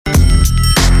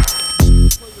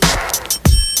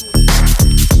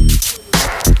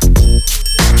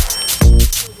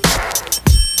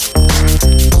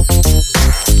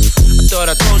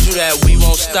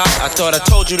stop. I thought I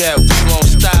told you that we won't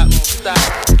stop.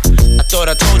 I thought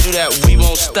I told you that we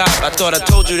won't stop. I thought I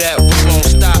told you that we won't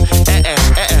stop.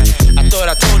 I thought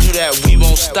I told you that we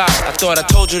won't stop. I thought I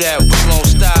told you that we won't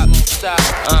stop.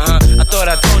 I thought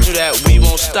I told you that we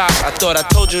won't stop. I thought I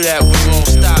told you that we won't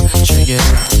stop. Check it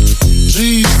out.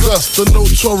 Jesus, the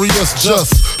notorious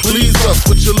just. Please us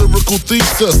with your lyrical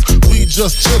thesis. We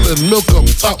just chillin', milk 'em,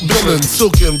 top billin',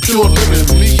 silkin', pure linen.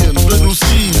 Me and Little C,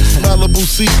 Malibu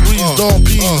sea breeze, dawn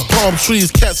peas, palm trees,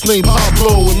 cats named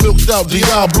Pablo and milked out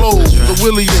Diablo. The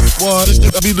williest, this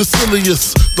could be the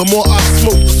silliest. The more I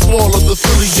smoke, the smaller the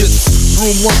silly gets.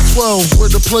 Room 112,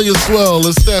 where the players dwell,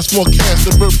 and stash more cash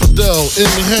than Bert Fidel.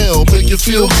 Inhale, make you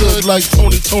feel good like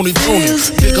Tony.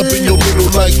 Pick up in your middle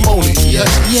like Moni. Yeah.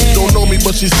 Don't know me,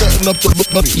 but she's setting up the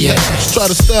money. Yeah. Try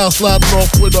to style sliding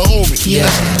off with a homie. Yeah.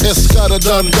 Escada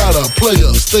Dangada,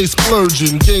 player, stay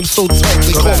splurging. Game so tight,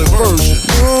 they call it version.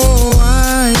 Oh,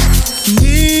 I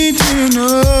need to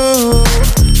know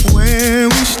where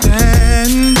we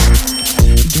stand.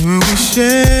 Do we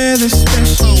share the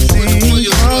special thing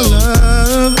called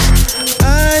love?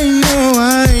 I know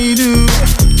I do.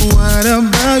 What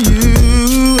about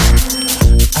you?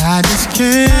 I just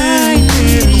can't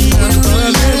get enough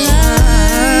of this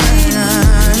time.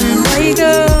 Where you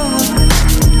go?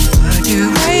 What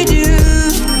do I do?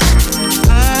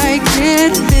 I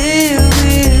can't live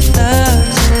without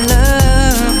your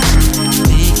love.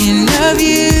 Thinking of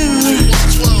you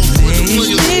makes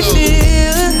me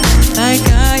feel like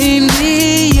I am the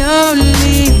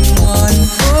only one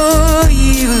for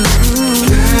you.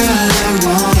 Girl, I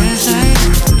want to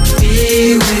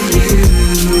be with you.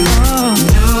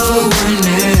 No one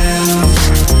else,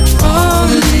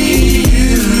 only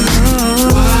you.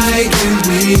 Why can't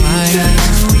we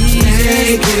just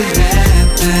make it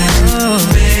happen?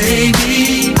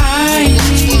 Baby, I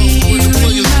need you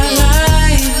in my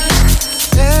life.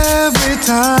 Every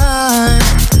time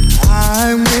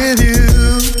I'm with you,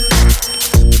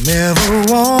 never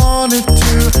wanted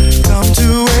to come to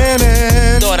an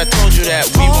end. Thought I told you that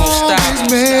we won't stop. Always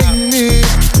make me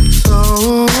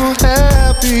so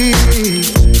happy.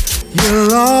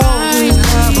 You'll always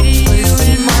have a place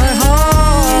in my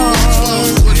heart.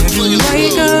 Where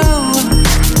you go?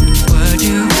 What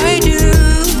do I do?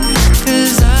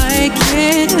 'Cause I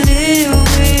can't live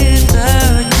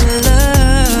without your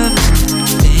love.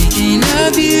 Thinking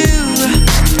of you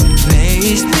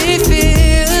makes me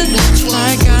feel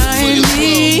like I'm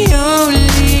the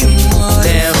only one.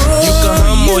 Damn, you can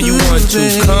hum all you want to,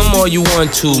 come all you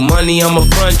want to. Money, I'ma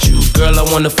front you. Girl, I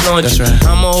wanna flaunt you. Right.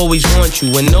 I'ma always want you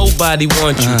when nobody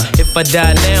wants you. If I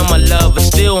die now, my love will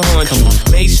still haunt you.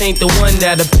 Mace ain't the one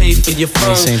that'll pay for your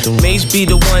phone. Mace be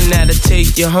the one that'll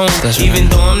take you home. Even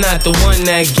though I'm not the one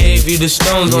that gave you the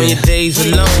stones. On your days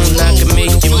alone, I can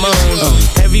make you moan.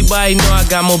 Everybody know I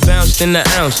got more bounce than an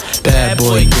ounce. Bad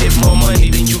boy, get more money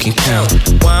than you can count.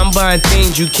 Why I'm buying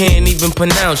things you can't even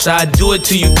pronounce. I do it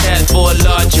to you, cat, for a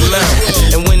large amount.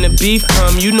 And when the beef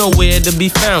come, you know where to be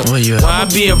found. Why I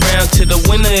be around till the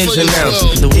winner is announced?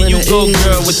 Here you go,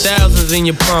 girl, with thousands in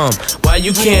your palm. Why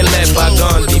you can't let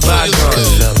bygones be bygones?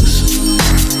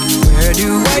 Where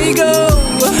do I go?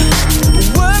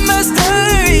 What must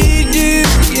I do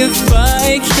if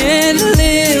I can't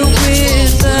live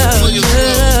without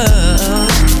love?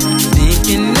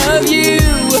 Thinking of you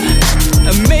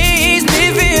amazes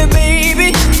me, feel,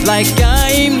 baby, like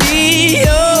I'm the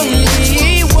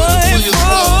only one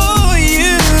for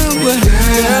you.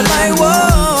 Girl, I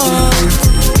want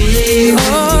be with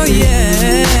oh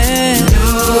yeah.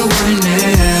 No one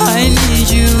else. I need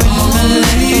you in my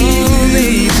life, oh,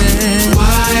 baby.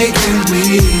 Why can't we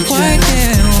just Why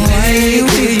can't we make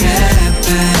it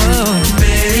happen? Oh.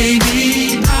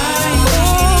 Baby,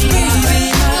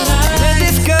 Let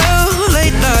this go.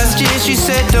 Late last year she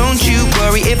said don't you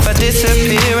worry if I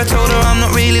disappear. I told her I'm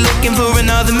not really looking for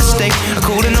another mistake. I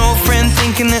called an old friend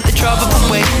thinking that the trouble would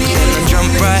wait. Then I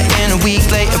jumped right in, a week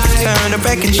later returned. I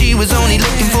reckon she was only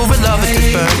looking for a lover to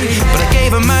burn. But I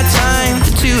gave her my time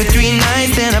for 2 or 3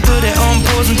 nights. Then I put it on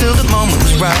pause until the moment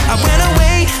was right. I went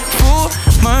away 4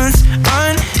 months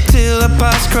until our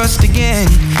paths crossed again.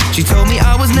 She told me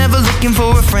I was never looking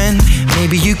for a friend.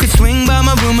 Maybe you could swing by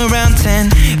my room around 10.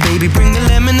 Baby, bring the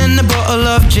lemon and a bottle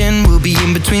of gin. We'll be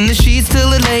in between the sheets till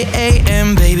the late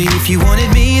AM. Baby, if you wanted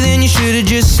me, then you should've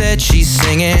just said she's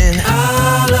singing.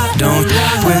 Don't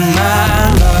win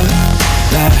my love.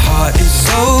 That heart is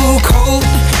so cold,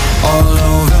 all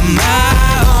over my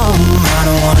own. I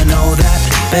don't wanna know that,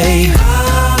 babe.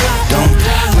 Don't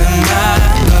win my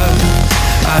love.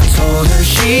 I told her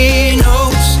she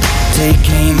knows. Take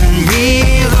aim and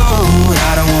reload.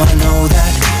 I don't wanna know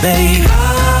that, babe.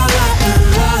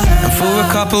 And for a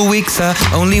fix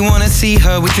her. Only wanna see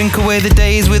her. We drink away the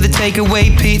days with a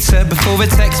takeaway pizza. Before a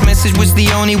text message was the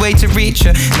only way to reach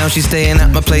her. Now she's staying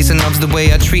at my place and loves the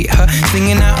way I treat her.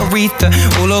 Singing out Aretha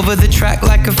all over the track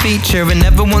like a feature. And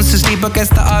never wants to sleep, I guess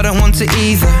that I don't want to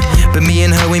either. But me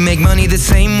and her, we make money the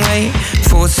same way.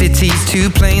 4 cities, 2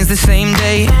 planes the same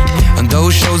day. And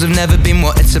those shows have never been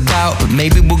what it's about. But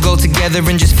maybe we'll go together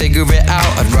and just figure it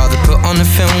out. I'd rather put on a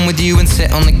film with you and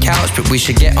sit on the couch. But we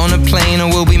should get on a plane or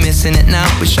we'll be missing it now.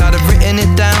 Wish I'd have written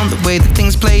it down, the way that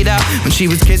things played out. When she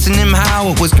was kissing him, how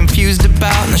I was confused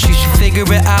about. Now she should figure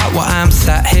it out while I'm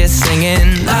sat here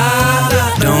singing.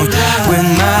 Don't win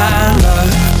my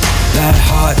love. That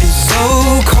heart is so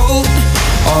cold,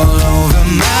 all over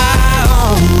my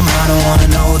own. I don't wanna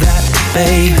know that,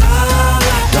 babe.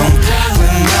 Don't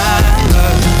win my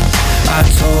love. I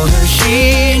told her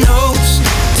she knows.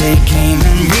 Take aim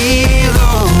and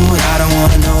reload. I don't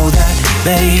wanna know that,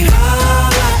 babe.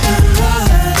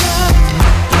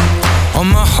 On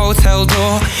my hotel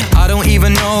door, I don't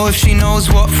even know if she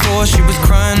knows what for. She was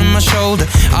crying on my shoulder.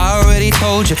 I already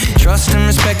told you, trust and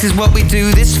respect is what we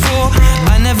do this for.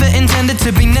 I never intended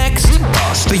to be next,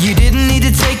 but you didn't need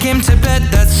to take him to bed,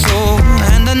 that's all.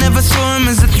 And I never saw him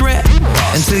as a threat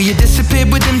until you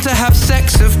disappeared with him to have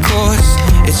sex, of course.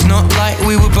 It's not like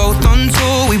we were both on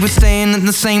tour. We were staying at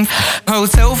the same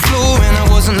hotel floor. And I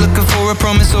wasn't looking for a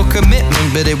promise or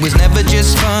commitment, but it was never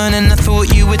just fun, and I thought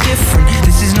you were different.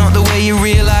 This is not the way you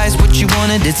realize what you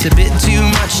wanted. It's a bit too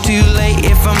much, too late,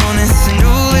 if I'm honest. And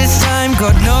all this time,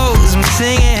 God knows I'm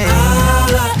singing.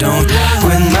 Don't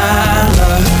win my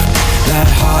love. That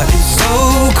heart is so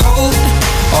cold,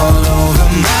 all over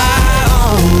my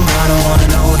own. I don't wanna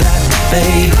know that,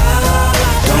 babe.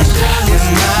 Don't win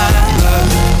my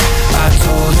love. I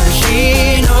told her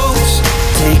she knows.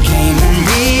 Take aim and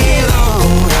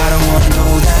reload. I don't wanna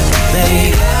know that,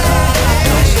 babe.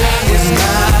 Don't win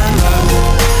my love.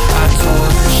 I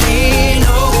told her she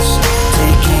knows.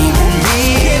 Take aim and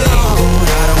reload.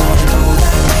 I don't wanna know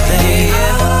that, babe.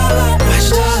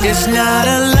 It's not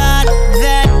a lot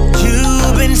that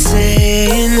you've been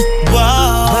saying,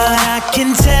 whoa, but I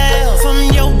can tell from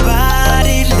your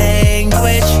body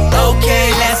language.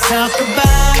 Okay, let's talk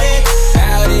about it.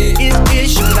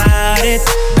 Is you about it?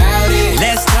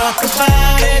 Let's talk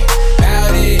about it.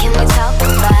 Can we talk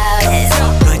about it?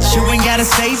 But you ain't gotta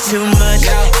say too much.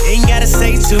 Ain't gotta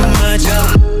say too much.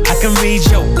 I can read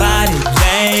your body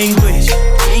language.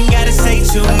 Ain't gotta say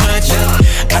too much.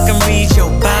 I can read your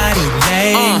body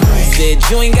language. Said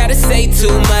you ain't gotta say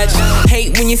too much.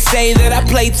 Hate when you say that I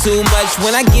play too much.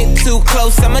 When I get too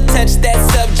close, I'ma touch that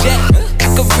subject. I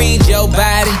can read your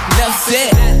body, enough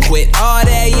said. Quit all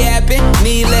that yapping,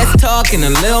 need less talk and a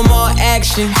little more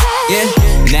action. Yeah,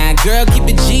 now girl, keep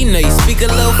it G, know you speak a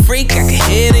little freak, I can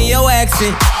hear it in your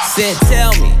accent. Said,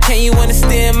 tell me, can you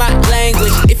understand my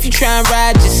language? If you try and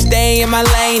ride, just stay in my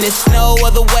lane. There's no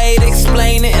other way to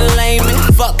explain it in layman.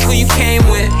 Fuck who you came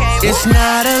with. It's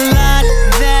not a lot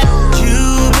that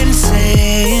you've been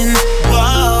saying,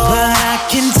 whoa, but I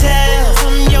can tell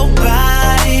from your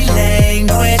body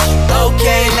language.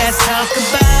 Okay, let's talk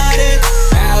about it.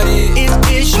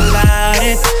 Is you about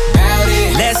it?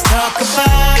 Let's talk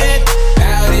about it.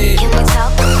 Can we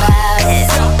talk about it?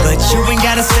 But you ain't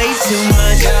gotta say too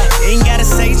much. Ain't gotta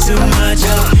say too much.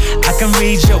 I can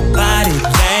read your body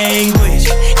language.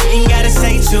 Ain't gotta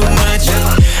say too much.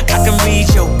 I can read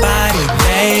your body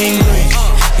language.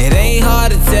 It ain't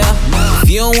hard to tell. If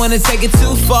you don't wanna take it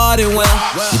too far, then well,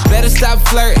 you better stop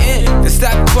flirting and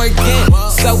stop twerking.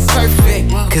 So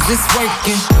perfect, cause it's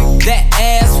working. That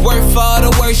ass worth all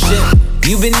the worship.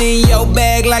 You been in your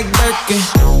bag like Birkin.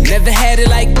 Never had it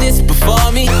like this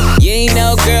before me. You ain't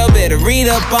no girl, better read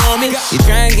up on me. You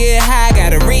tryna get high,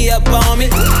 gotta re-up on me.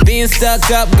 Being stuck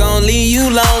up, gon' leave you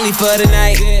lonely for the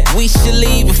night. We should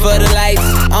leave before the lights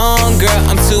on, girl,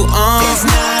 I'm too on. It's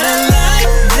not a lot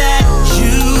that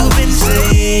you've been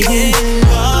saying,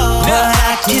 but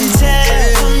I can tell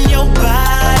from your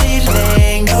body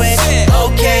language.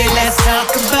 Okay, let's talk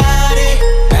about it.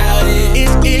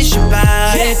 Is you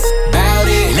about it?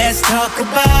 Let's talk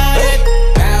about it.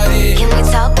 Can we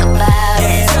talk about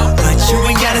it? But you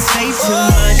ain't gotta say too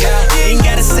much. Ain't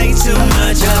gotta say too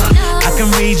much. I can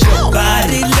read your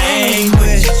body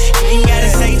language. Ain't gotta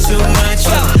say too much.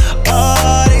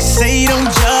 Oh, they say don't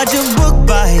judge a book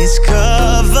by its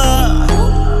cover.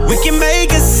 We can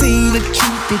make a scene but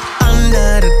keep it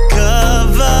under the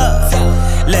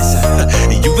cover. Listen,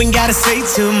 you ain't gotta say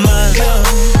too much.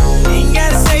 Ain't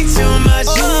gotta say too much.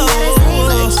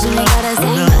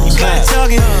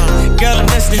 Talking, girl, I'm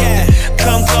listening.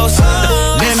 Come closer,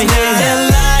 let me hear a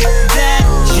lot that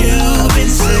you've been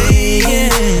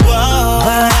saying.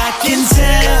 But I can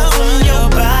tell from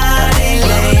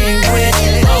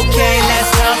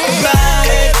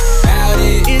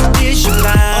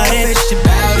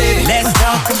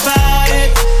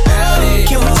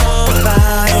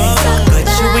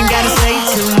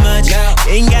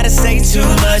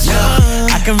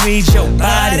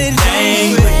body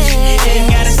language. Ain't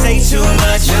gotta say too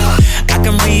much. I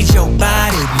can read your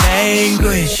body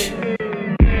language.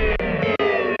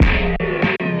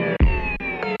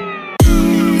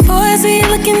 Boys ain't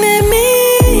looking at me,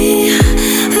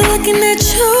 looking at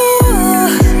you.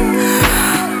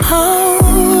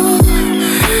 Oh,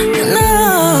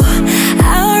 no, I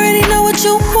already know what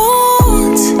you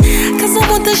want, 'cause I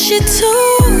want this shit too.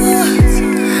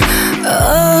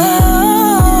 Oh,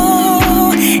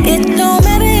 it don't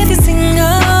matter if you're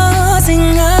single,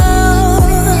 single.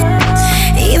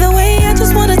 Either way, I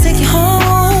just wanna take you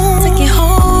home, take you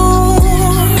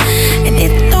home. And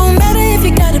it don't matter if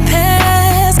you got a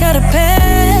pass,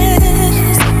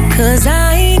 'cause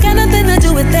I ain't got nothing to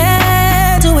do with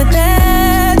that, do with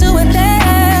that, do with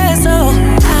that. So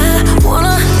I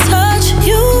wanna touch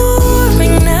you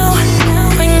right now,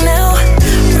 right now,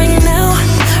 right now,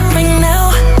 right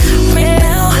now, right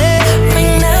now,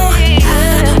 right now.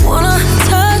 I wanna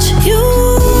touch you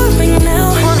right now,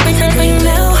 right now, right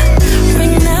now,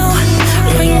 right now,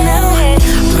 right now,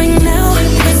 right now.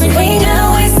 We ain't gotta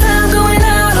waste time going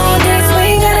out on dates. We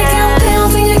ain't gotta count down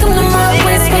till you come to my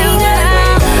place.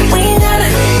 We ain't gotta,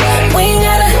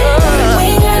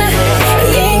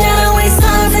 you ain't gotta waste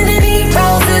time for the deep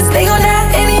roses. They gon' die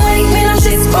anyway, man, I'm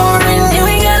shit's boring. You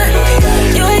ain't gotta,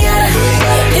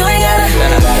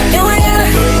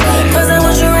 'cause I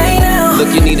want you right now. Look,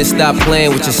 you need to stop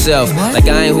playing with yourself. Like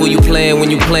I ain't who you playing when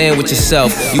you playing with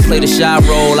yourself. You play the shy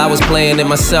role, I was playing it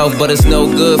myself. But it's no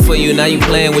good for you, now you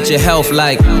playing with your health.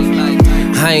 Like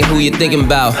I ain't who you thinking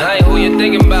about. I ain't who you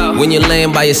thinking about. When you're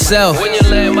laying by yourself. When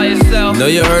you're laying by yourself. Know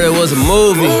you heard it was a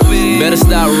movie. Better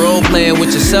stop role playing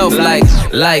with yourself. Like,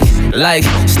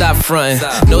 stop frontin'.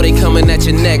 Know they coming at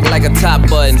your neck like a top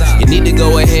button. You need to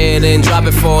go ahead and drop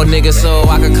it for a nigga so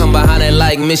I can come behind it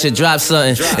like Misha drop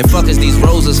something. And fuck is these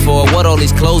roses for? What all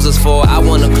these clothes is for? I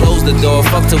wanna close the door.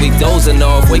 Fuck till we dozing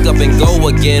off. Wake up and go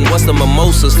again. What's the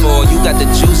mimosas for? You got the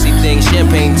juicy thing.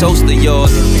 Champagne toast of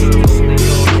yours.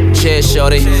 Cheers,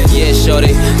 shorty, yeah,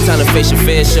 shorty. Time to face your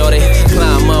fear, shorty.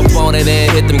 Climb up on it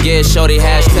and hit them gears, shorty.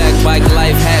 Hashtag bike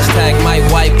life, hashtag my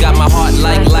wife. Got my heart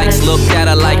like lights. Looked at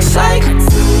her like psych.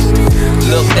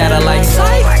 Looked at her like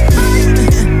psych.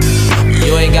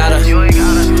 You ain't gotta.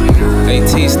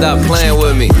 AT, stop playing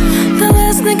with me. The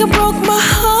last nigga broke my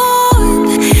heart.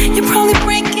 You probably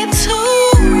break it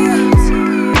too.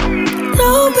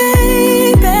 No, baby.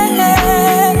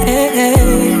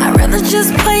 I'd rather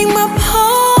just play my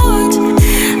part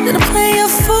than to play a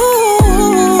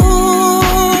fool.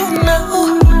 No.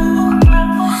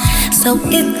 So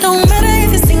it don't matter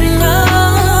if you're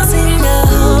single, single.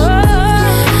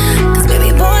 'Cause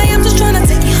baby boy, I'm just tryna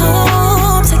take you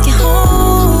home, take you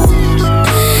home.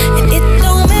 And it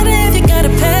don't matter if you got a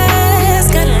pass,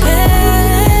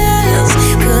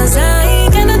 'cause I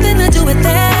ain't got nothing to do with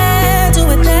that, do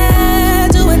with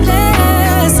that, do with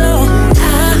that. So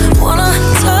I wanna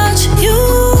touch you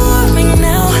right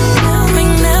now,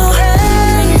 right now,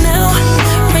 right now,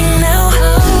 right now,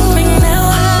 right now,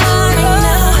 right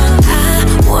now.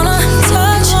 I wanna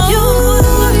touch you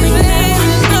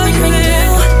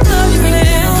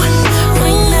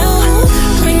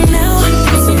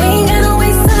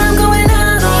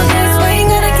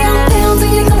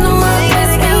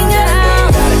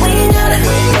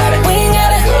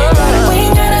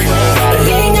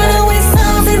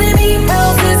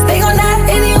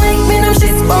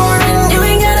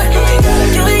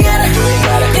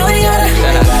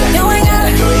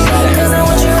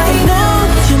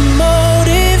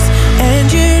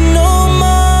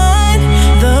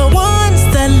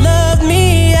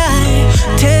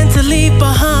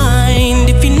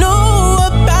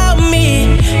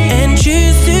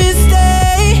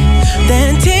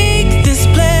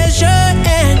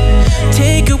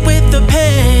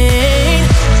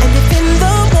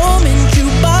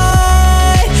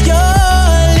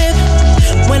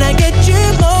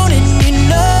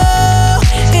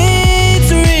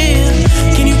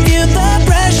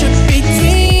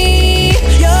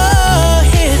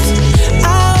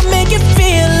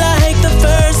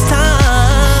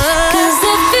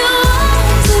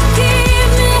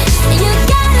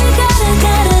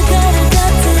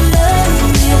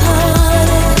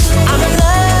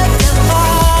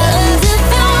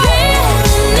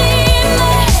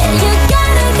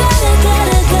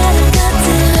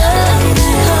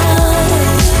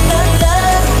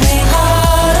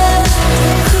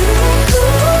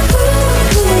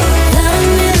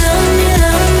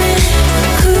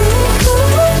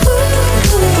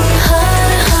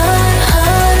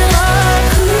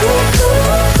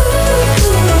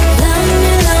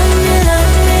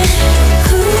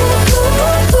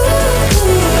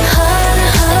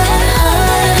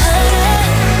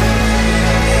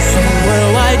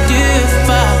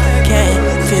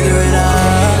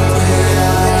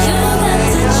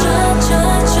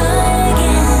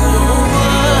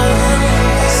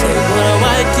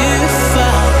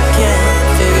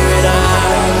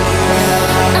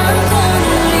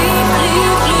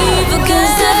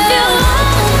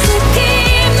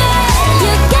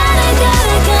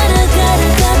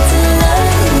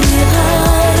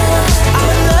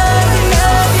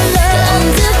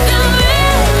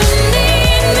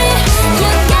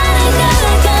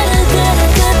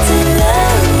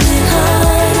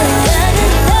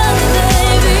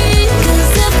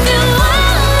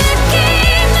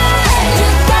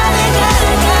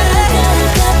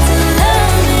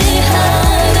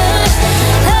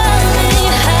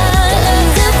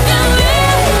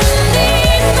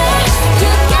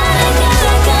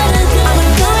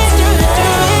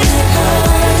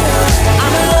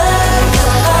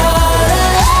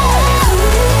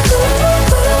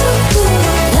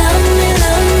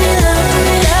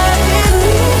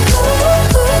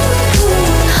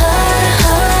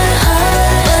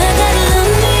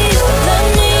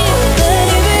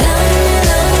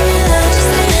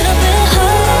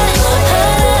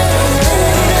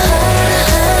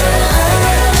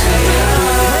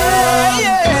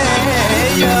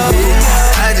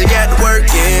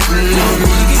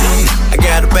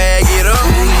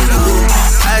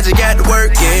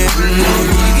in.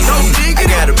 I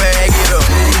gotta bag it up.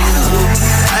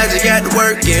 I just got to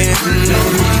work in.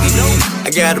 I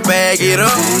gotta bag it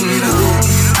up.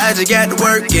 I just got to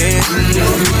work in.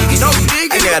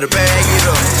 I gotta bag it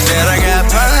up. Said I got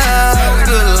power,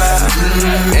 good life,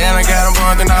 and I got them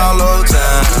barking all over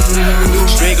town.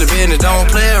 Strictly business, don't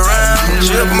play around.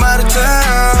 Ship them out of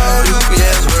town,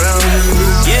 UPS round.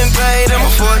 Getting paid in my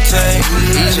forte,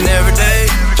 each and every day.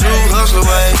 True hustle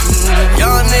way.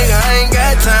 Young nigga, I ain't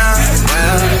got time.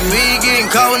 Well, we getting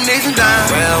cold and niggas down.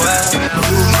 Well,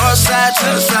 north side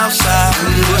to the south side.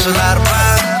 Push a lot of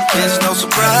pride, it's no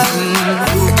surprise.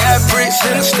 I got bricks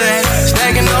in the stand,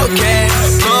 stacking no cash.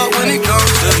 Lord, when it comes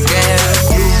to the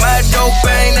gas. My dope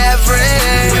ain't that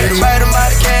friend. With the right amount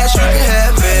of cash, you can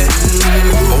have it.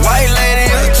 My white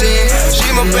lady is a 10, she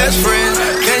my best friend.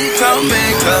 Can you come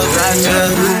in? Cause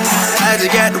I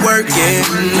just got to work in.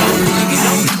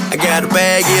 I gotta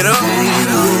bag it up.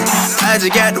 I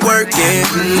just got to work in.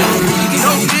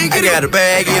 I gotta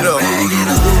bag it up.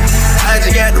 I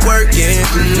just got to work in.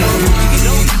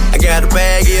 I gotta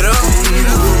bag it up.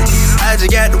 I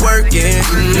just got to work in.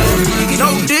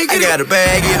 I gotta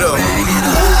bag it up.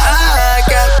 I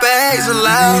got bags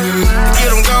allowed. Get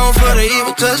them gone for the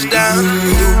evil touchdown.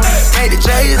 Made the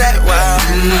J's that wild.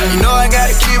 You know I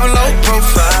gotta keep a low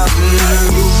profile.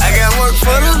 I got work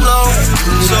for the low.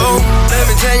 So let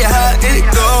me tell you how it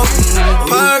goes.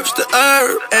 Perps, the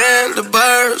herb, and the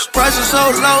birds. Prices so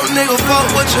low, nigga, fuck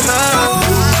what you heard.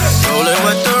 Rolling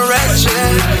with the ratchet.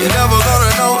 You're never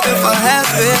gonna know if I have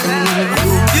it.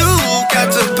 You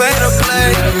got to pay to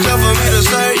play. Just for me to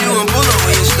serve you and pull up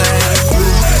when you stay.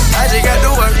 I just got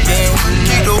to work in.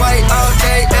 Keep the white all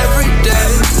day, every day.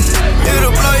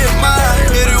 It'll blow your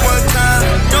mind. Hit it one time.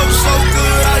 Dope so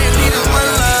good, all you need is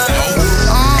one line.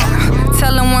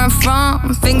 Tell them where I'm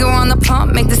from. Finger on the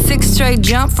pump, make the 6 straight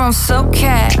jump from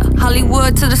SoCal.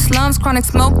 Hollywood to the slums, chronic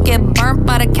smoke, get burnt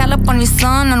by the California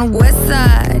sun on the west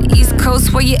side. East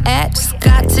Coast, where you at? Just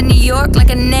got to New York like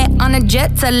a net on a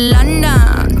jet to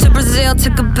London. To Brazil, to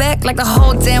Quebec, like the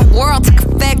whole damn world took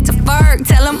effect to Ferg.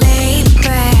 Tell them, lay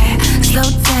back, slow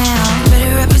down.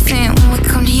 Better represent when we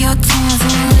come to your town. So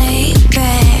lay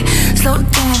back, slow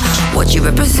down. What you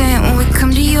represent when we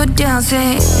come to your town?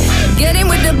 Say, get in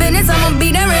with the business, I'ma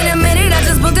be there in a minute. I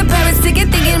just booked a Paris ticket,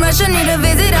 thinking Russia need a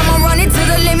visit. I'ma run it to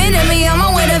the limit, and me on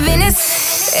my way to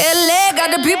Venice. LA got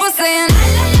the people saying,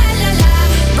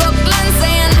 Brooklyn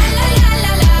saying,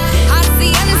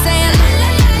 Hacienda saying,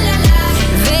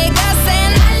 Vegas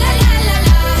saying,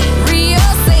 Rio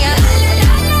saying,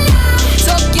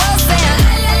 Tokyo saying,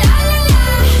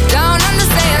 Down Under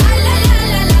saying,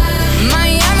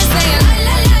 Miami saying,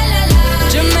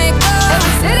 Jamaica.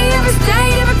 Every city, every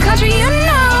state, every country you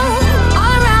know,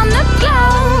 all around the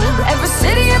globe. Every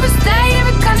city, every state,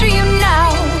 every country you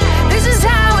know, this is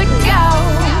how it goes.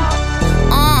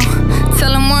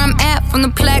 Tell them where I'm at, from the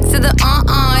plaques to the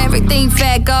everything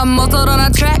fat, got motored on a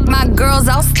track. My girls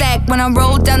all stacked. When I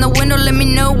roll down the window, let me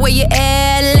know where you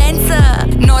at. Atlanta,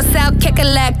 North, South,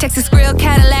 Kekalak, Texas Grill,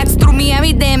 Cadillacs, through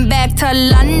Miami, then back to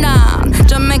London,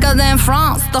 Jamaica, then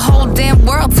France. The whole damn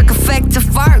world took effect to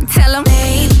Ferg. Tell them,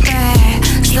 lay back,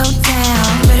 slow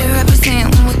down. Better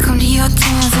represent when we come to your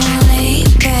town. So lay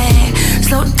back,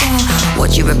 slow down.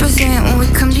 What you represent when we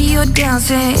come to your town?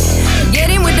 Say, get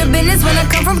in with the business when I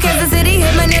come from Kansas City.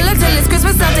 Hit Manila till it's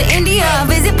Christmas, out to India.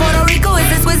 Visit Puerto Rico, it's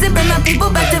exquisite. Bring my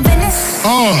people back to Venice.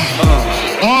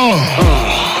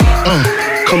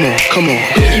 Come on, come on.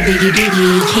 Biggie, biggie,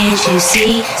 biggie, can't you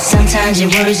see? Sometimes your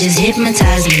words just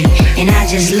hypnotize me, and I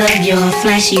just love your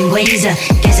flashy ways.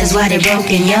 Guess that's why they're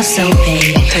broken, you're so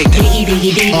paid. Biggie,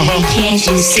 biggie, biggie, can't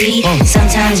you see?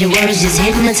 Sometimes your words just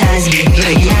hypnotize me,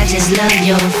 and I just love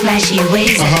your flashy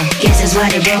ways. Guess that's why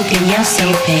they're broken, you're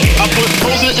so paid. I put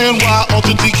Pose NY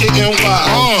onto DKNY.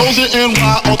 Pose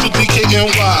NY onto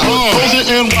DKNY. Pose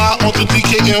NY onto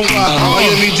DKNY.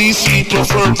 Miami, DC,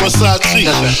 prefer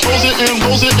Versace. Pose it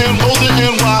NY. Pose it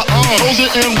NY. I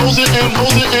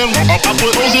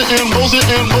put Pose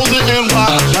it NY.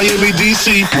 Miami,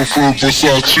 DC, prefer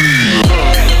Versace.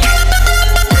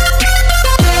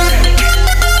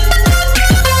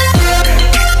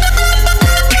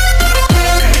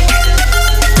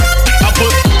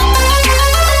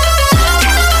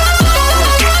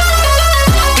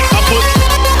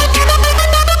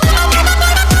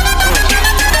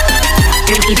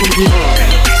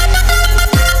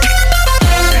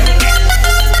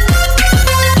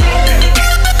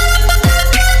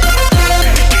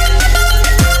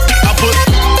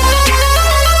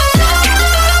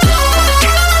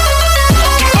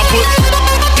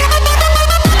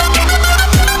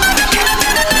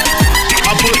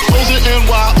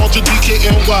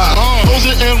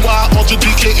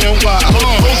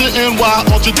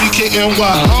 NY, on to DKNY.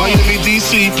 Miami,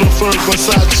 DC, preferred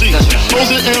Versace.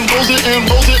 Rose it and Rose it and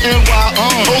Rose it NY.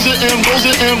 Rose it and Rose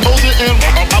it and Rose it and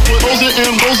I put Rose it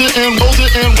and Rose it and Rose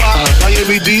it NY.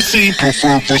 Miami, DC,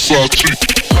 preferred Versace.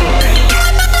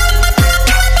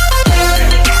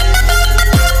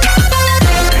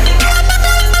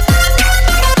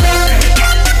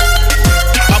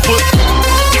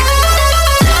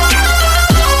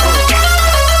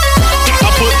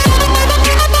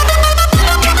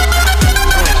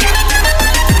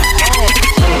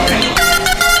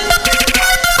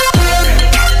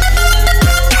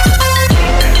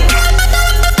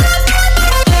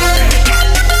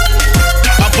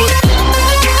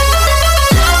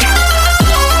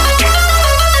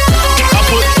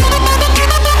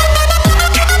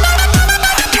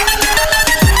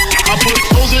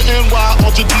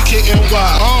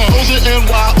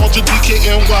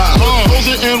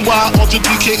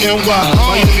 DKNY,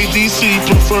 Miami, DC,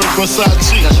 preferred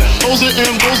Versace. Rose it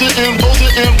and Rose it and Rose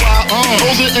it NY.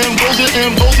 Rose it and Rose it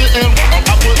and Rose it and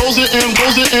I put Rose it and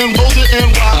Rose it and Rose it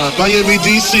NY. Miami,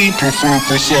 DC, preferred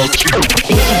Versace.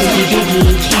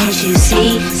 Biggie, can't you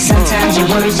see? Sometimes your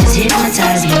words just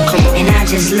hypnotize me, and I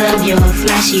just love your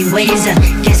flashy ways.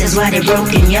 Guess that's why they're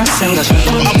broken. You're so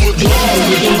big.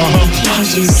 Biggie, can't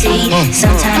you see?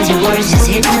 Sometimes your words just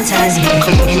hypnotize me,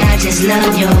 and I just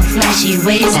love your flashy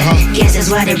ways. Guess that's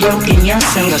why they're broken. You're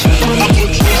so big.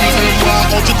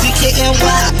 On to DKNY,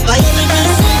 Miami,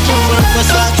 DC, preferred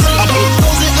Versace. I put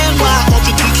Rose it NY, on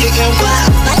to DKNY,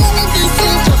 Miami, DC,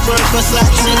 preferred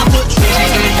Versace. I put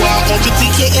DKNY, on to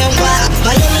DKNY,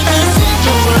 Miami, DC,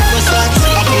 preferred Versace.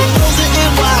 I put Rose it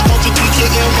NY, on to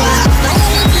DKNY,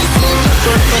 Miami, DC,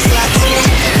 preferred Versace.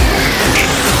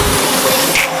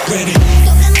 Ready.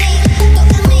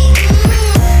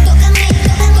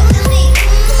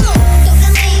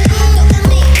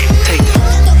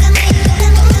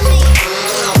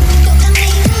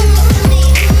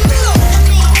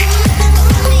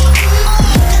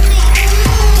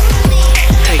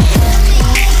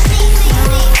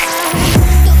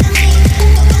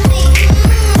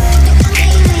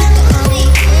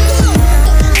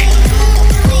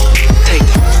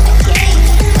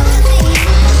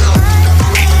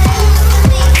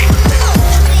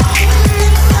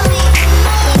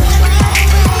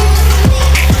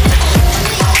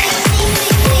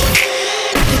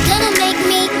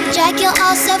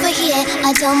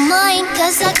 I don't mind,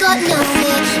 cause I got no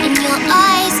fear. In your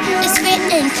eyes, it's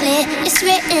written clear, it's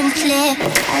written clear.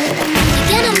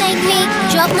 You're gonna make me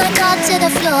drop my guard to the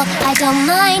floor. I don't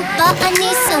mind, but I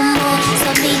need some more.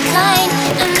 So be kind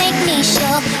and make me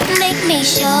sure, make me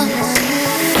sure.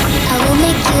 I will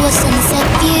make you a sunset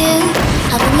view.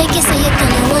 I will make you say you're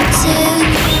gonna want to.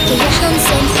 Get your hands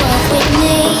in front with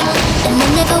me, and I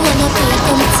never wanna be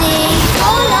empty.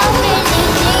 All I really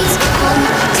need's one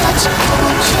touch. I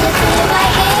want you to put it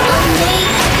right here on me.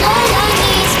 All I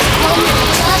need's one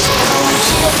touch. I want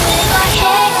you to put it right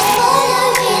here. All I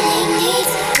really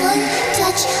need's one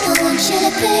touch. I want you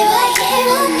to put it right here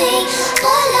on me.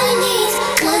 All I need's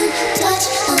one touch.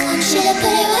 I want you to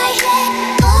put it right here.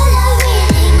 All I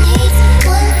really need's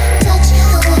one touch.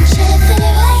 I want you to put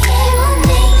it right here on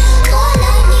me. All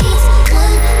I need's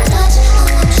one touch. I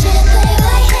want you to put it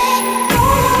right here.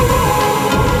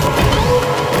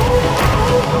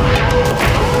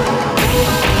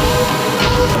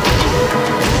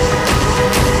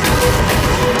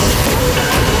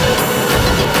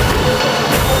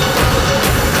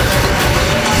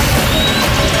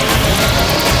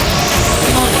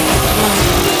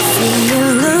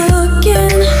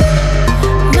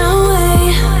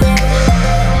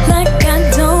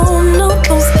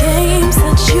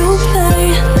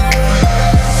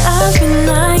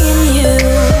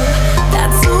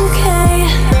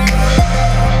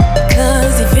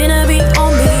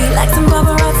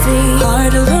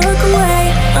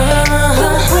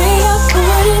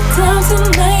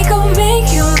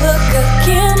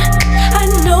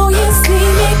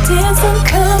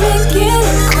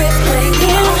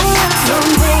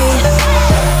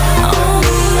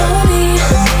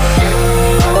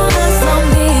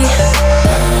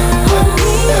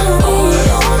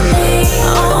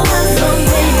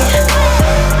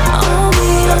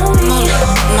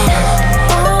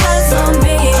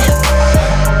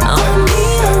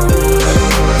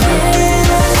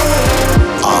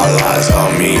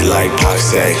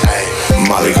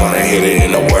 Molly gonna hit it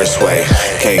in the worst way.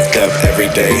 Caked up every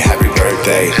day, happy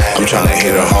birthday. I'm tryna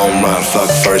hit a home run, fuck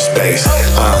first base.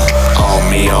 On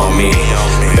me, on me.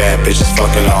 Bad bitches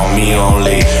fucking on me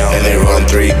only. And they run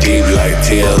 3 deep like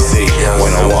TLC.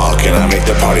 When I walk and I make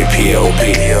the party POP.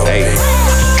 Hey.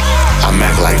 I I'm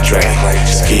act like Dre.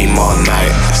 Scheme all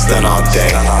night, stun all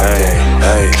day.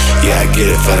 Yeah, I get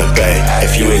it for the bay.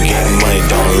 If you ain't getting money,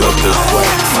 don't look this way.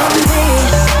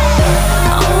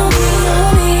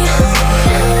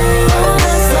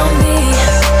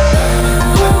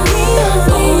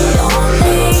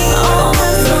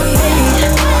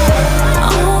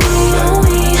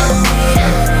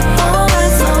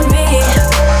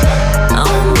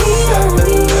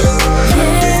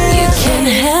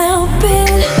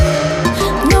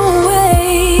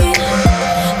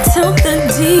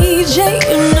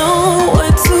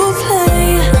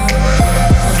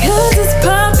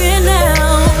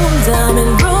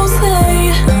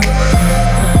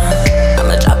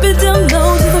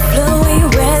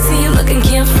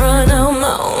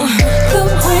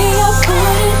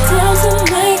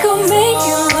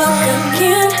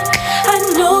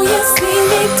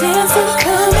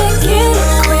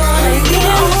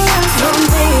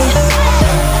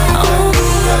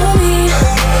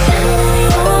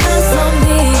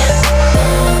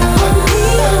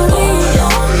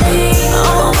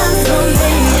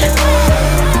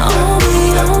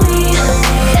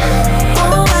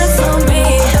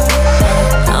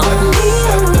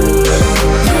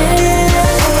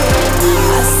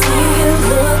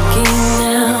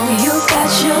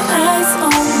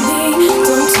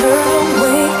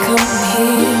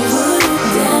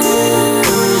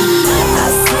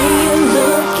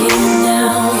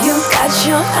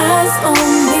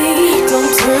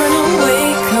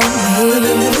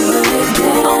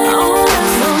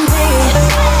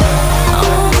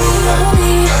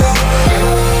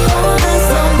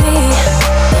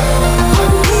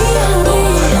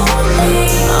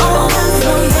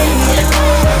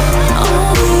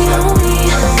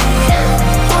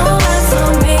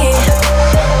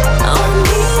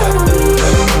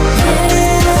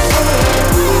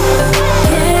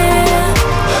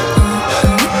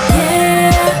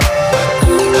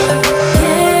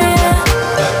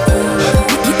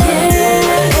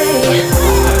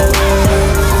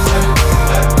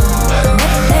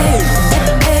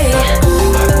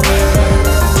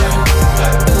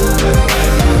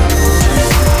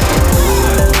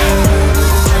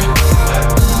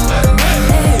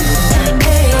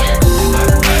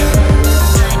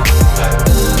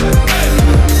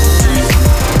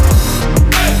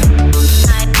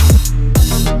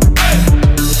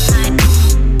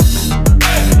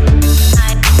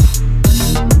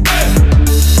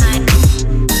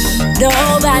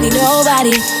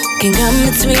 Nobody can come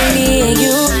between me and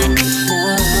you.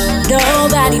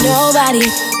 Nobody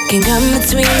can come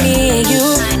between me and you.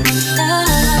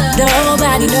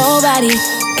 Nobody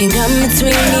can come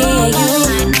between me and you.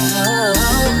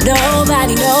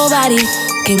 Nobody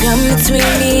can come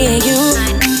between me and you.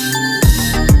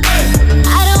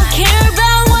 I don't care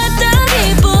about what the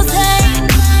people say.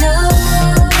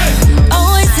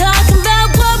 Always talking about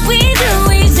what we do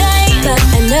each day. But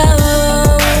I know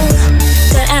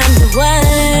that I'm the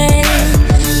one,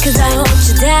 'cause I hold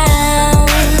you down.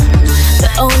 The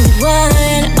only one,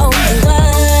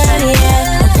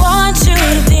 yeah. I want you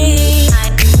to be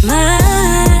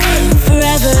mine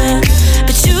forever,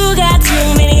 but you got too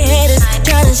many haters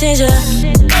trying to change your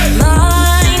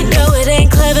mind. No, it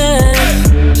ain't clever.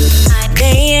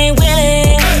 They ain't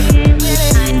willing.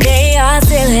 They are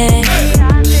silly.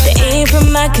 They ain't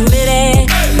from my committee.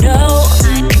 No,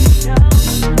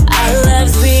 our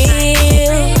love's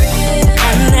real.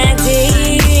 I'm that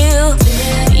deal.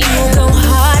 You go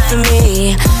hard for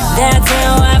me. That's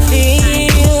how I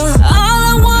feel. All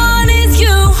I want is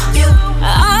you.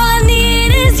 All I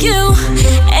need is you.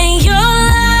 And your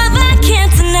love I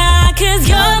can't deny, 'cause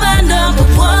you're my number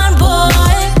one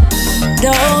boy.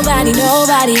 Nobody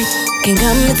can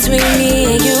come between me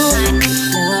and you.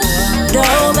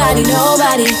 Nobody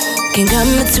can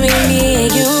come between me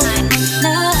and you.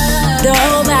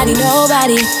 Nobody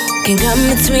can come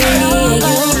between me and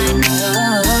you.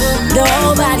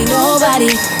 Nobody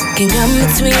can come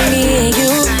between me and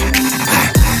you.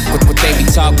 What they be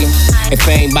talking? If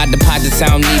it ain't about deposits, I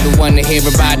don't even wanna hear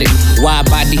about it. Wide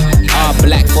body, all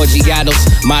black Forgiatos,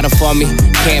 model for me,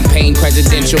 campaign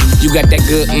presidential. You got that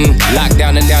good, locked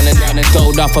down and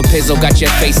throwed off a pizzle, got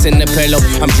your face in the pillow.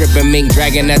 I'm dripping mink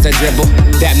dragon as I dribble.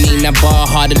 That mean I ball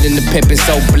harder than the Pippin,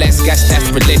 so blessed, guess that's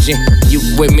religion. You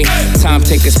with me? Time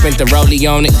take a spent the rollie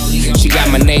on it. She got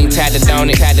my name tatted on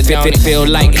it. It feel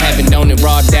like heaven, don't it?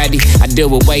 Raw daddy, I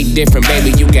do it way different,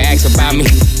 baby. You can ask about me.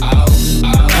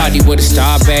 Party with a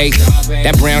star, babe.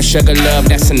 That brown sugar love,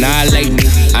 that's annihilating.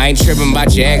 I ain't tripping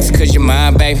about your ex, 'cause you're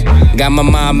mine, babe. Got my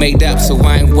mind made up, so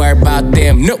I ain't worried about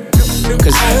them. Nope.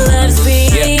 'Cause our love's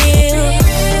real.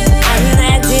 I'm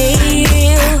that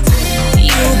deal.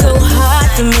 You go hard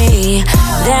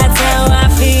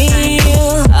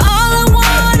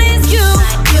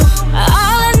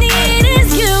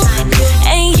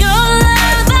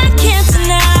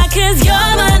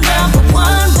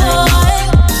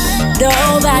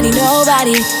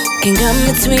nobody can come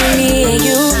between me and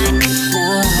you.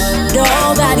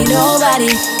 Nobody,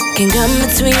 nobody can come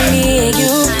between me and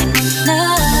you.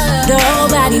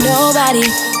 Nobody, nobody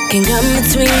can come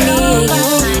between me and you.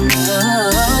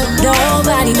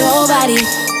 Nobody, nobody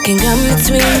can come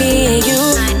between me and you.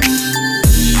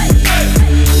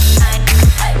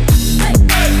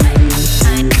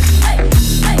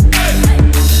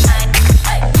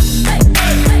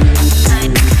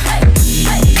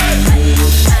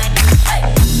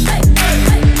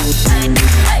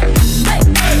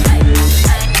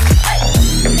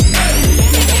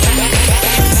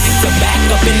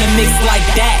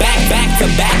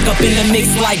 Back up in the mix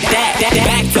like that.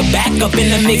 Back to back up in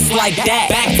the mix like that.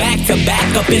 Back to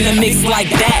back up in the mix like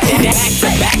that. Back to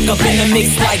back up in the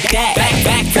mix like that.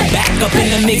 Back to back up in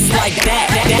the mix like that.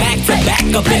 Back to back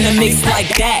up in the mix like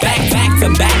that. Back to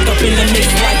back up in the mix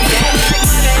like that.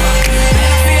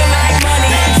 Feel like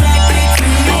money attracted to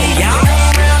me. Y'all come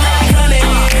around like honey.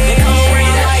 They come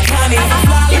around like honey. I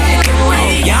fly like the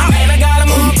wind. Y'all man, I got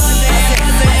 'em all buzzing.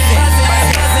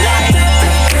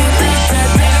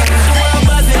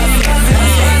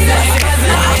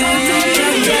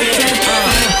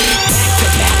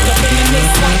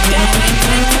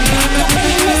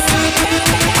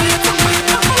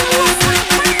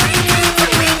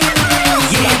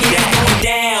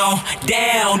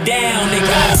 Down, they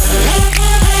go.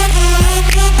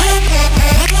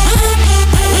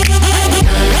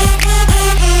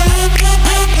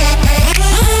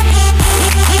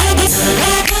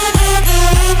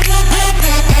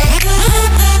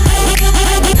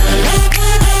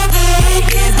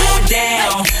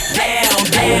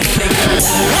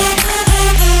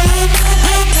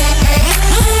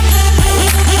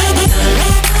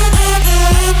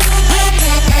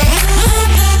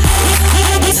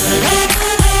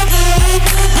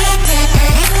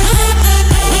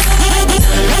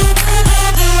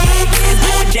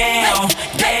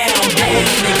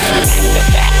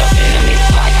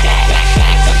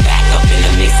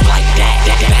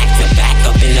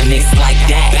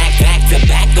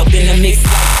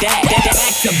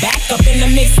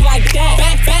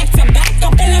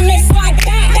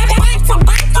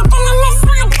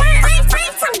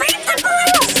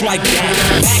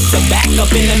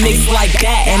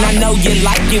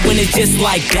 Just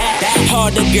like that. All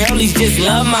the girlies just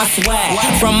love my swag.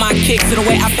 From my kicks to the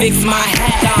way I fix my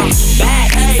hat. I'm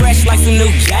back, fresh like some new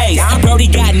J's. Brody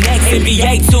got next,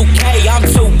 NBA 2K, I'm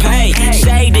 2Pay.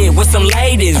 Shaded with some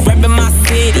ladies, reppin' my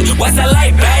city. West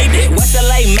LA, baby. West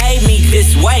LA made me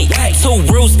this way. 2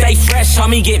 rules, stay fresh,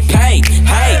 homie, get paid.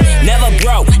 Hey, never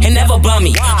broke and never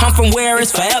bummy. I'm from where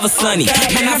it's forever sunny.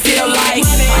 And I feel like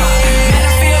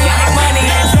money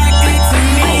attracted to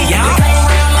me. Y'all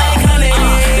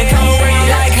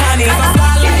I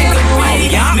fly like the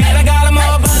wind. Y'all man, I got 'em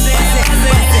all buzzing.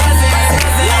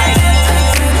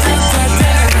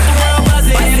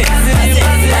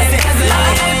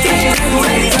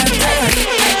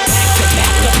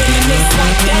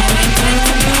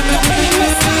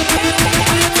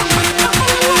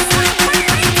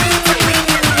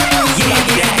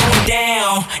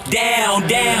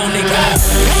 Down, they go.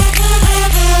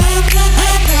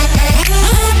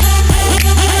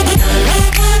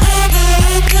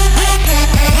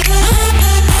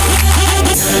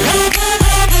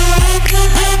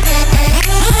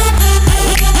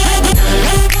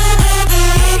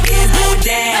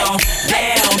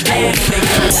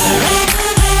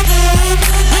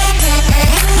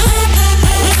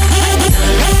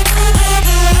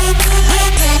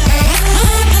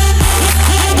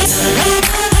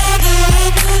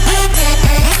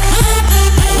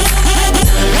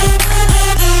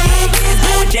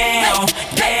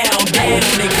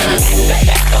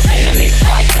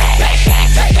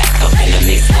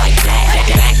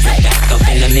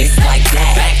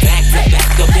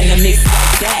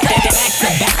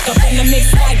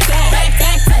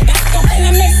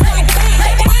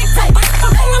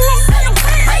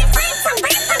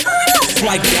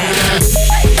 Like that.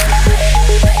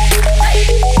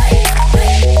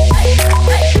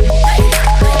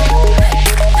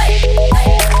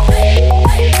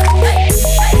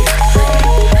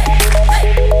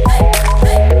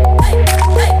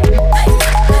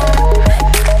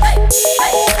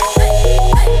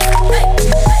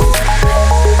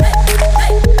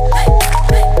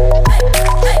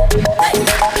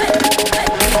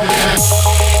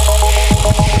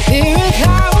 There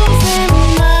are 1,000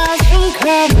 miles from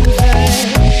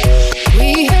comfort.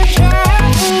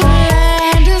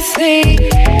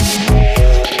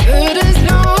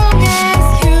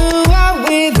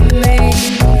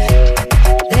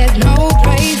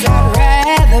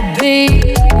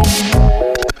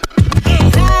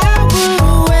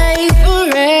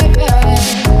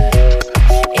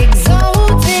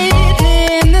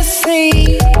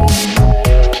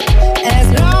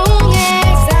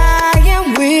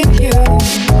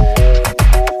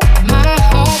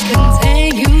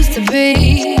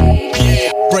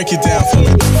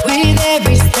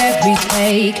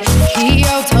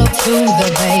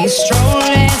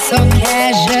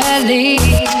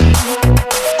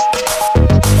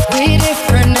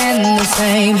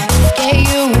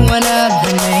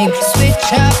 another name.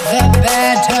 Switch up the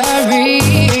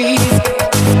batteries.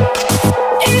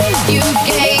 If you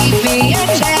gave me a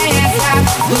chance, I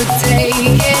would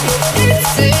take it.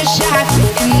 It's a shot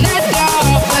in the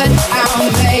dark, but I'll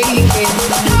make it.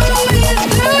 No, it's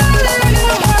not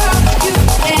you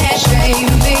can't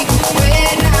shame me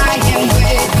when I am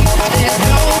with you. There's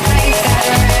no place I'd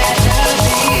rather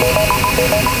be.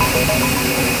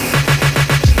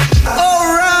 Oh,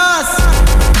 Ross!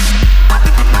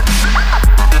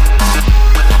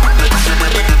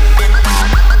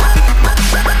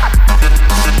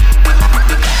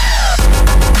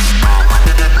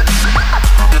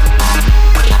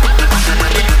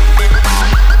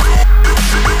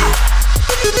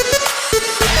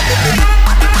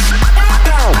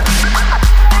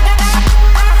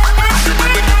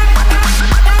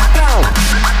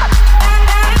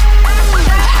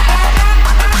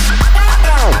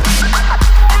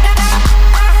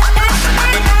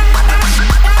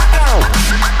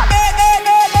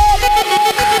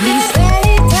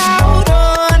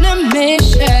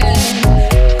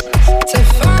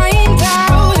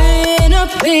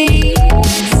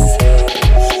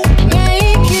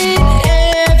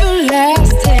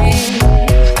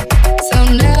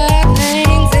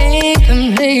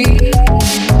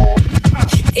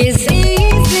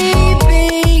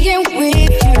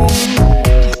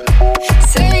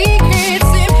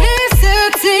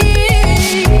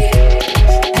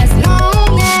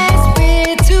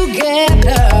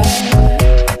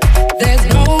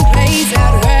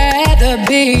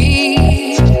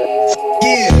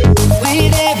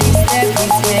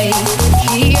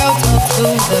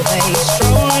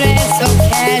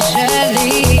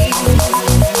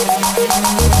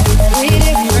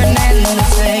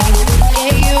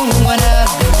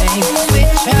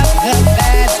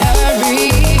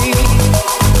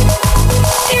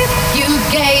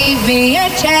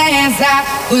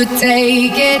 Would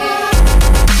take it.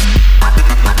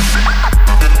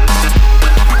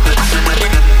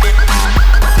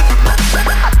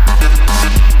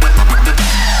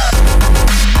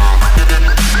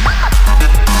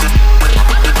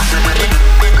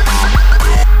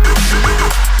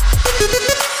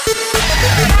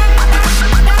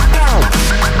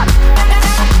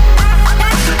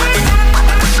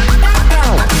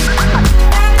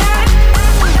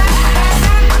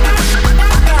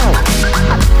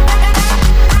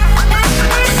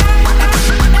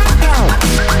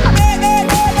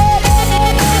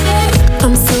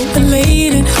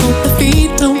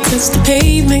 The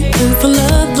pavement and for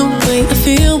love the way I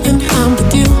feel when I'm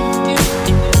with you.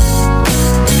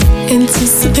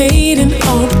 Anticipating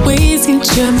all the ways you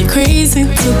drive me crazy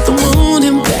to the moon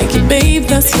and back, and babe,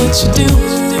 that's what you do.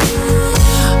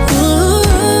 Ooh,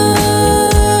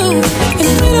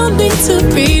 and we don't need to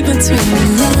read between the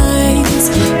lines,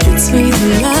 between the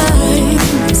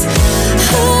lines.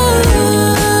 Oh,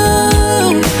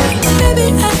 baby,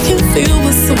 I can feel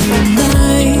what's on your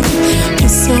mind,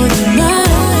 what's on your mind.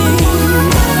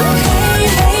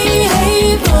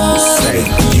 Say,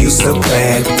 you's a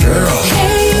bad girl.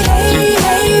 Hey, hey,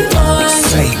 hey, boy.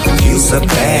 Say, you's a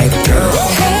bad girl.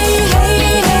 Hey,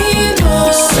 hey, hey,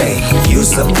 boy. Say,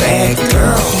 you's a bad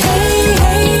girl. Hey,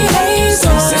 hey, hey,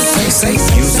 boy. Say,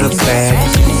 you's a bad.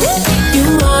 You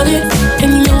want it and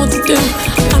you know what to do.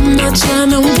 I'm not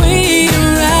trying to wait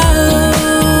around.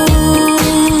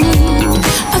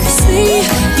 I can see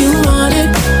you want it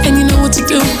and you know what to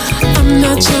do. I'm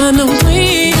not trying to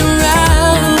wait around.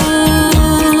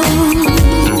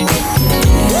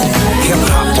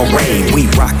 We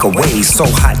rock away, so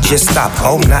hot, just stop,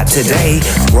 oh not today.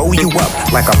 Roll you up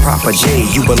like a proper J.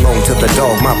 You belong to the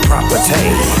dog, my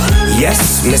property.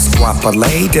 Yes, Miss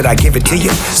Guapale, did I give it to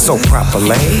you so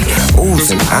properly?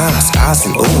 Oohs and ahs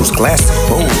and oohs, glass of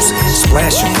booze,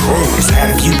 splash and cruise.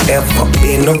 Have you ever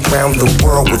been around the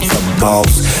world with the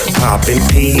boss? Popping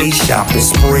P's, shopping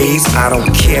sprees, I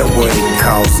don't care what it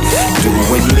costs.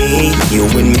 Doing me, you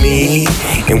and me,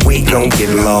 and we gon' get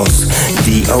lost.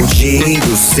 D.O.G.,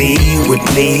 you see with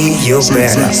me, you're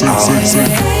better off.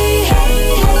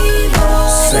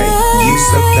 Say, you's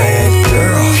a bad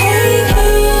girl.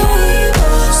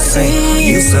 Say,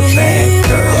 you's a bad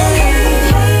girl.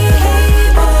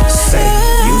 Say,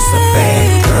 you's a bad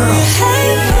girl.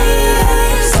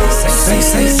 Say,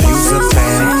 you's a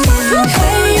bad.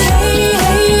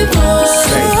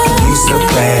 Say, you's a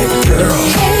bad girl.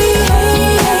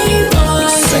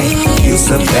 Say, you's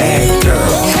a bad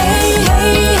girl.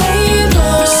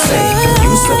 Say,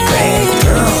 you's a bad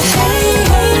girl.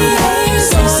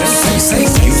 Say,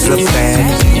 you's a bad.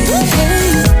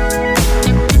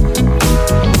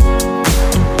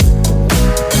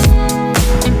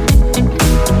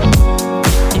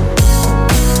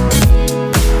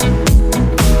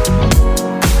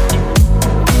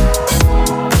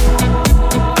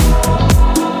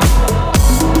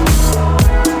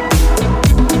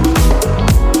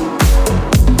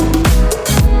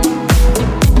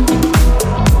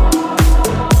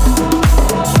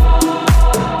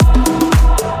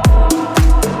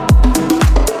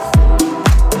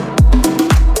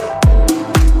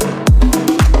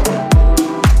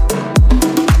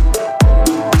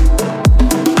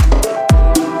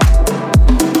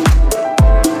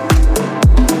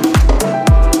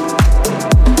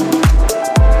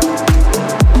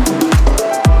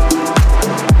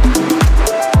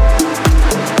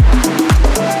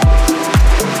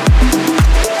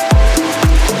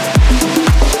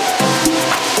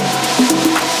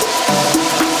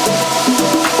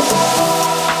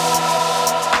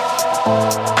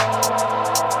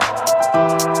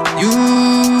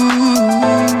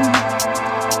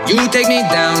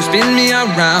 down, spin me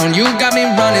around. You got me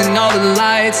running all the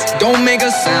lights. Don't make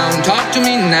a sound, talk to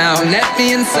me now. Let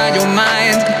me inside your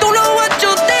mind. Don't know what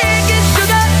you're thinking,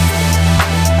 sugar.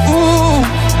 Ooh,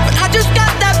 but I just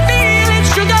got that feeling,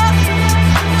 sugar.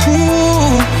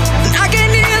 Ooh, and I can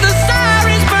hear the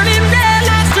sirens burning, red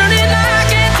lights turning. I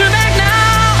can't turn back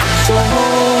now. So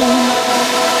hold on tight.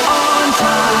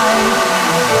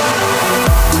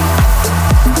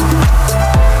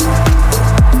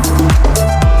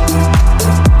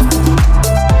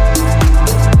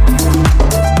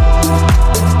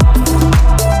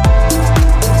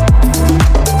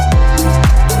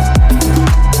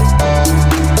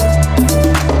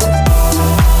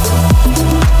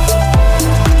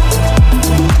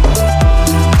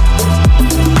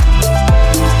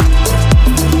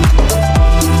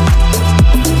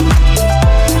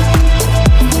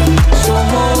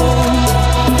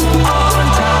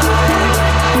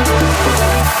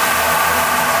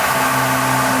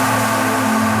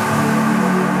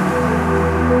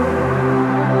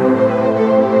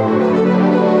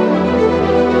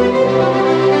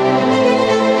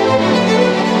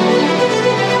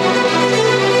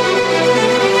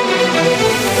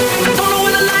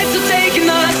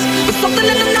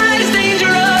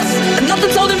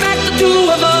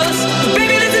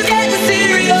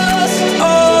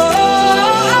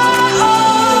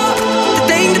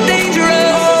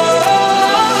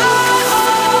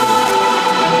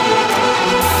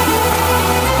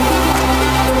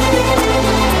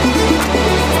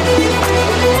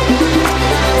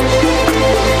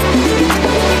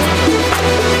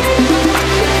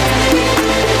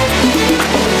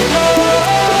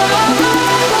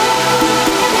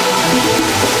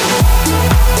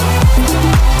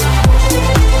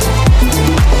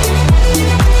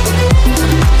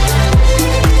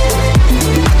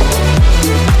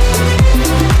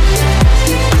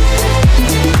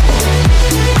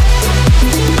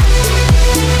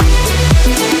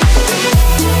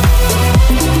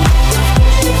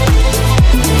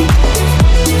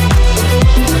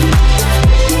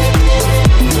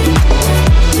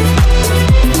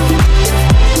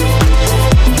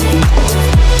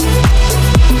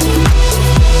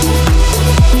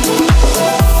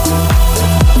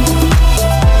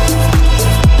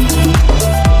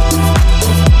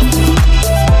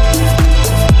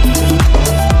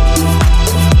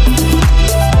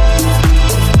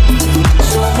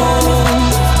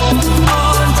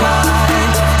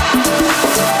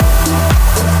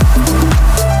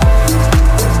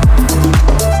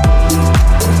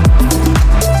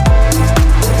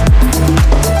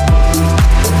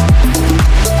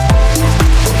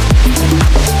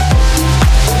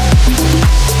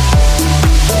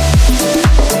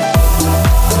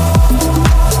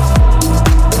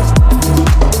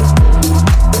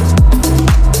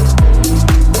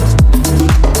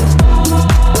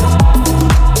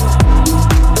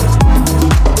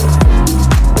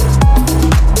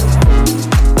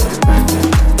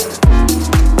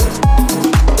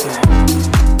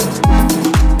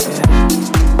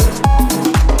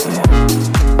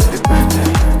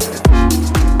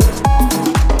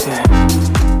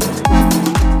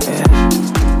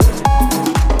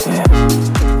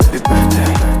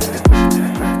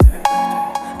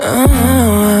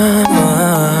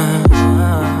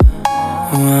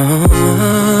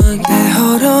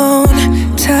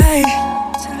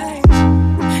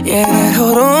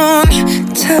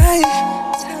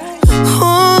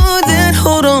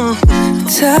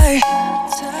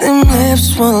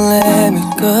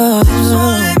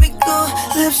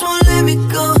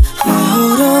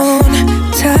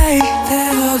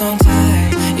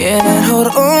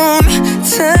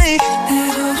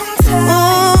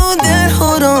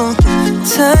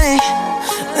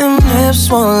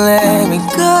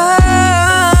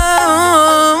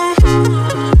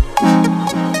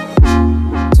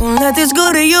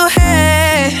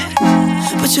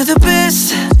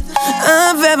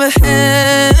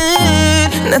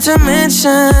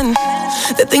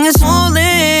 That thing is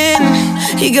swollen.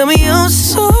 He got me on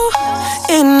so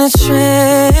in a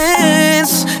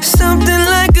trance. Something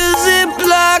like a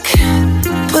ziplock.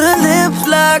 Put a lip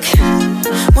lock.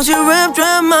 Won't you wrap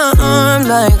around my arm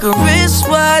like a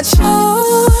wristwatch?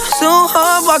 Oh, so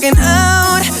hard walking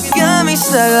out. Got me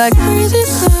stuck like crazy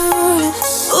glue.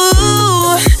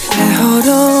 Ooh, yeah, hold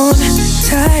on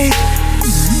tight.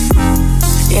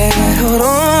 Yeah, hold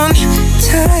on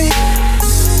tight.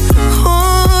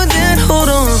 Hold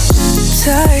on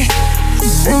tight.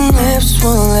 Them lips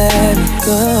won't let me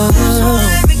go.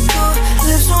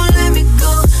 Lips won't let me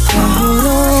go. Hold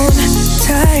on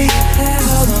tight.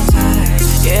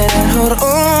 Yeah, hold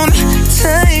on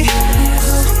tight.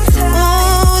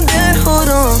 Oh, that hold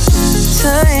on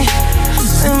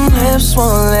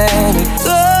won't let me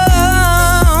go.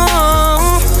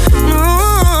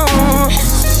 No.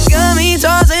 Got me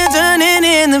tossing, turning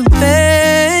in the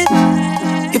bed.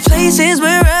 Your places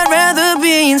where I'd rather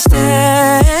be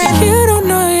instead. You don't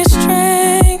know your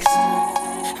strength.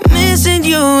 Missing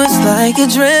you is like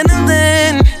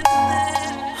adrenaline.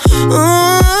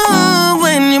 Oh,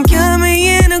 when you got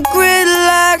me in a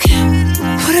gridlock.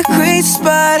 What a great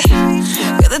spot.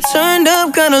 Got the turned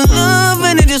up kind of love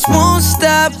and it just won't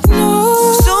stop.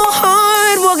 No, so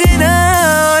hard walking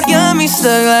out. Got me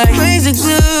stuck like crazy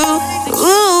glue.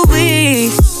 Ooh, we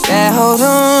that hold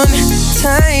on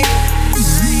tight.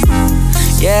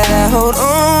 Yeah, that hold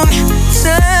on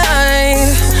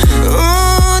tight.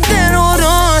 Ooh, that hold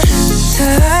on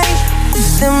tight.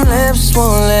 Them lips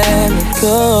won't let me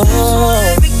go.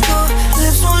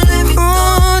 Lips won't let me go.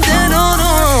 Ooh, that hold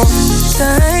on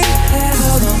tight.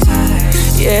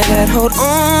 Yeah, that hold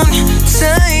on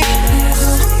tight.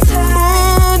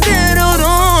 Ooh, that hold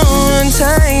on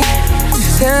tight.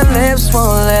 Them lips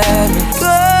won't let me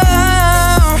go.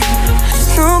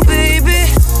 No, baby.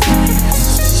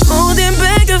 Holding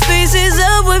back the faces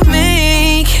up with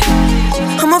me.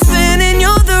 I'm a fan and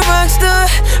you're the rockstar,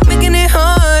 making it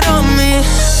hard on me.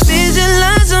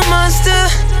 Visualize a monster,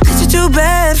 'cause you're too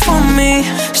bad for me.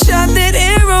 Shot that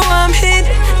arrow, I'm hit.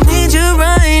 Need you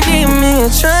right near me. I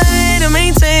try to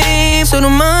maintain, so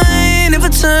don't mind if I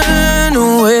turn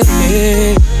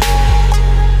away.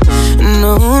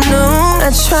 No, no, I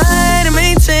try to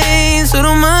maintain, so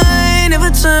don't mind if I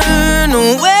turn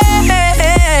away.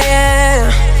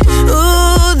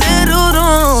 Ooh, that hold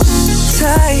on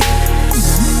tight.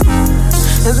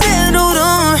 That hold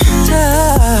on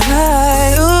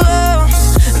tight. Ooh,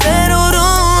 that hold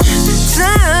on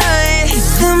tight.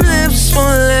 Them lips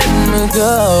won't let me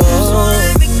go.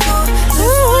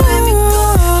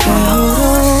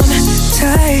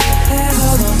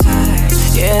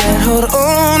 Hold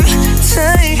on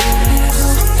tight.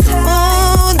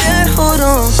 Oh, that hold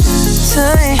on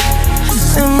tight.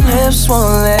 Them lips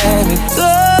won't let me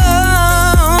go.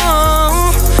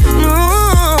 No.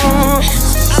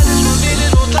 I just want be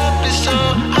little top is so.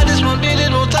 I just want be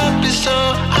little top is so.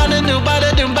 I don't know about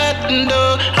it, do button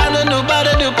though. I don't know about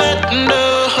it, do button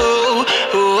though. Oh,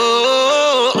 oh,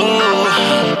 oh.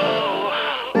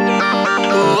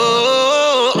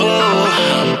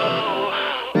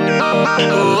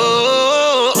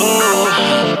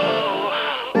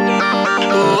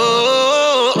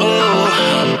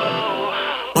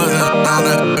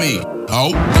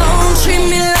 Don't treat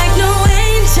me like no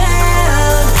angel.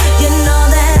 You know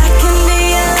that I can be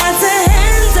a lot to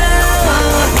handle.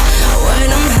 When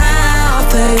I'm out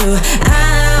for you,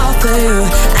 out for you,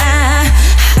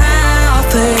 out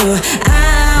for you,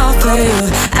 out for you.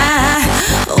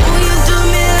 Oh, you do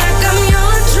me like I'm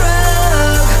your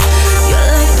drug. You're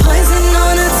like poison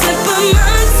on the tip of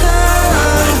my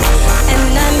tongue.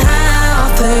 And I'm out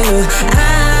for you,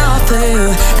 out for you.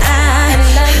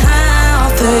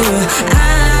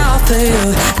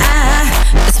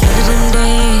 It's better than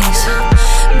days,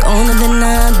 gone than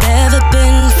I've ever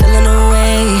been, feeling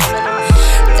away.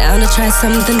 Down to try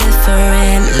something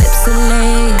different, lips and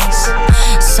lace,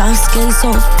 soft skin so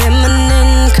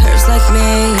feminine, curves like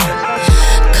me,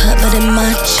 covered in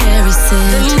my cherry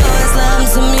scent. Them boys love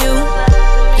some you,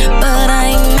 but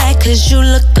I ain't mad 'cause you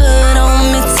look good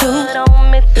on me too,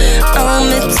 on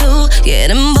me too. Yeah,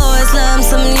 them boys love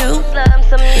some you,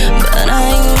 but I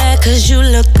ain't mad 'cause you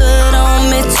look good on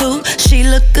me too. She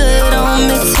look good on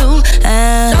me too.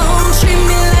 Don't treat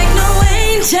me like no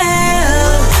angel.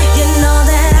 You know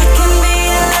that I can be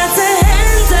a lot to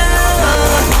handle.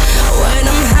 When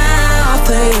I'm out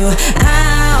for you,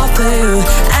 out for you,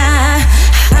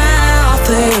 out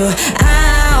for you,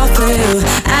 out for you.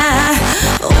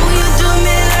 Oh, you do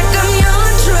me like I'm your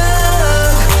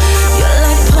drug. You're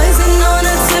like poison on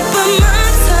the tip of my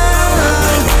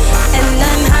tongue. And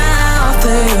I'm out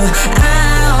for you,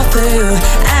 out for you,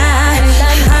 and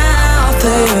I'm out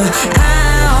for you,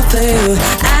 out for you.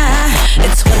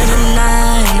 It's one of the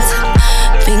nights,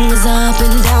 fingers up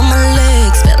and down my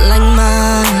legs, felt like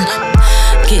mine.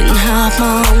 Getting high off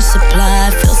my own supply,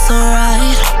 feels so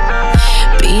right.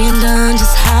 Being done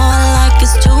just how I like,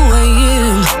 it's 2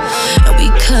 a.m. and we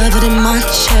covered in my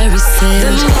cherry scent.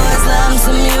 Them boys love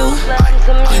some you,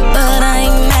 but I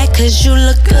ain't mad 'cause you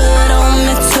look good on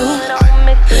me too,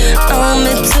 on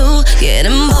me too. Yeah,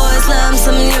 them boys love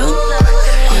some you,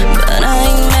 but I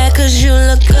ain't mad 'cause you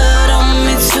look good on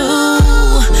me too.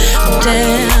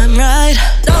 Damn right.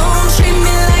 Don't treat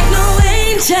me like no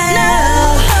angel.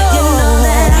 You know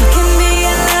that I can be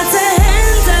a lot to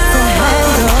handle.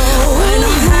 When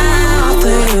I'm out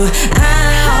for you,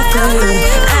 out for you,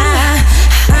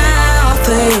 out